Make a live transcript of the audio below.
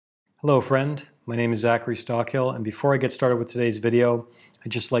Hello friend, my name is Zachary Stockhill, and before I get started with today's video,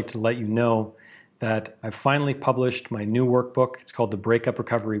 I'd just like to let you know that I've finally published my new workbook. It's called the Breakup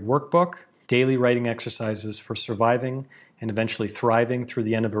Recovery Workbook, Daily Writing Exercises for Surviving and Eventually Thriving Through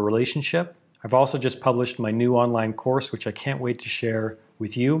the End of a Relationship. I've also just published my new online course, which I can't wait to share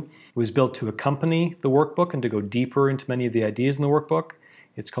with you. It was built to accompany the workbook and to go deeper into many of the ideas in the workbook.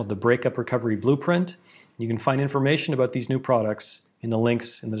 It's called the Breakup Recovery Blueprint. You can find information about these new products in the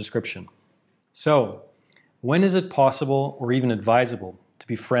links in the description. So, when is it possible or even advisable to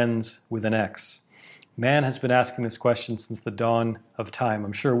be friends with an ex? Man has been asking this question since the dawn of time.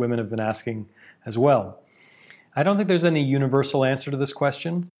 I'm sure women have been asking as well. I don't think there's any universal answer to this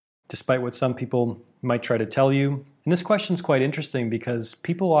question, despite what some people might try to tell you. And this question is quite interesting because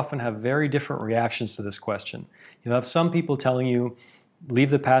people often have very different reactions to this question. You'll have some people telling you,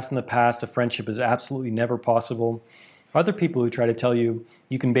 leave the past in the past, a friendship is absolutely never possible. Other people who try to tell you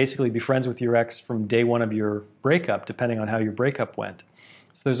you can basically be friends with your ex from day one of your breakup, depending on how your breakup went.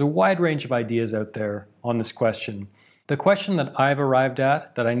 So there's a wide range of ideas out there on this question. The question that I've arrived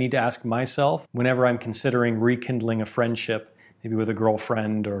at, that I need to ask myself whenever I'm considering rekindling a friendship, maybe with a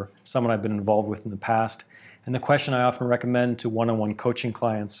girlfriend or someone I've been involved with in the past, and the question I often recommend to one-on-one coaching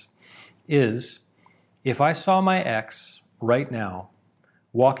clients is, if I saw my ex right now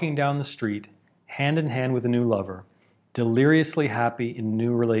walking down the street, hand in hand with a new lover, deliriously happy in a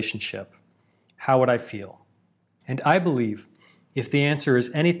new relationship, how would I feel? And I believe if the answer is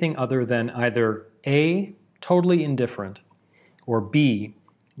anything other than either A, totally indifferent, or B,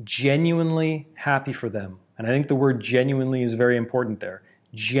 genuinely happy for them, and I think the word genuinely is very important there,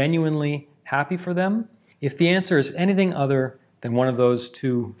 genuinely happy for them, if the answer is anything other than one of those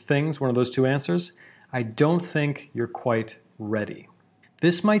two things, one of those two answers, I don't think you're quite ready.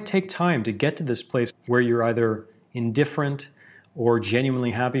 This might take time to get to this place where you're either indifferent or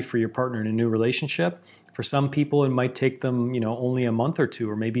genuinely happy for your partner in a new relationship. For some people, it might take them, only a month or two,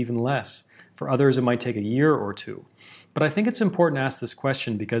 or maybe even less. For others, it might take a year or two. But I think it's important to ask this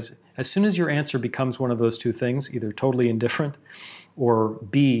question because as soon as your answer becomes one of those two things, either totally indifferent or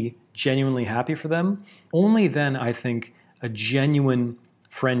B, genuinely happy for them, only then I think a genuine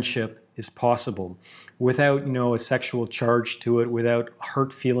friendship is possible without, a sexual charge to it, without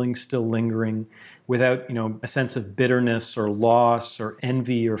hurt feelings still lingering, without, a sense of bitterness or loss or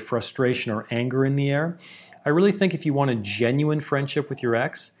envy or frustration or anger in the air. I really think if you want a genuine friendship with your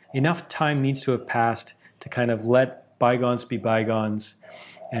ex, enough time needs to have passed to kind of let bygones be bygones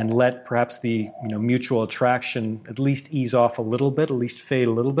and let perhaps the, mutual attraction at least ease off a little bit, at least fade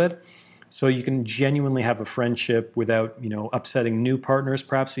a little bit. So you can genuinely have a friendship without, upsetting new partners,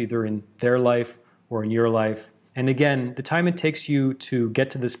 perhaps either in their life or in your life. And again, the time it takes you to get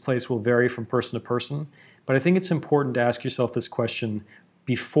to this place will vary from person to person. But I think it's important to ask yourself this question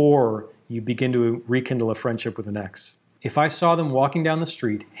before you begin to rekindle a friendship with an ex. If I saw them walking down the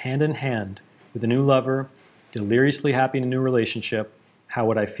street, hand in hand, with a new lover, deliriously happy in a new relationship, how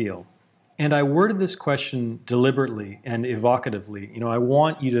would I feel? And I worded this question deliberately and evocatively. I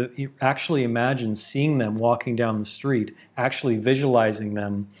want you to actually imagine seeing them walking down the street, actually visualizing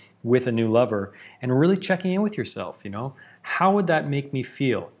them with a new lover, and really checking in with yourself, How would that make me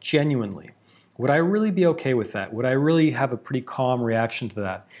feel, genuinely? Would I really be okay with that? Would I really have a pretty calm reaction to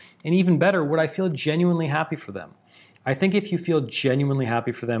that? And even better, would I feel genuinely happy for them? I think if you feel genuinely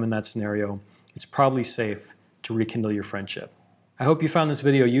happy for them in that scenario, it's probably safe to rekindle your friendship. I hope you found this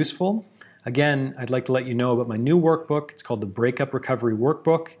video useful. Again, I'd like to let you know about my new workbook. It's called the Breakup Recovery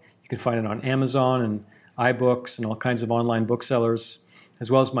Workbook. You can find it on Amazon and iBooks and all kinds of online booksellers, as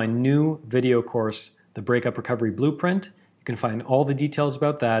well as my new video course, the Breakup Recovery Blueprint. You can find all the details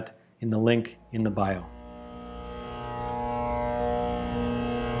about that in the link in the bio.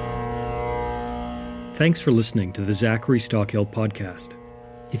 Thanks for listening to the Zachary Stockhill podcast.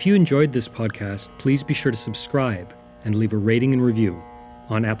 If you enjoyed this podcast, please be sure to subscribe and leave a rating and review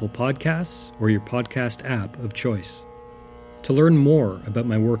on Apple Podcasts or your podcast app of choice. To learn more about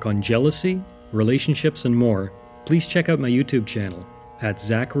my work on jealousy, relationships, and more, please check out my YouTube channel at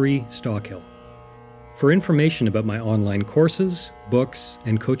Zachary Stockhill. For information about my online courses, books,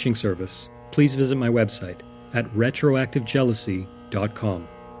 and coaching service, please visit my website at retroactivejealousy.com.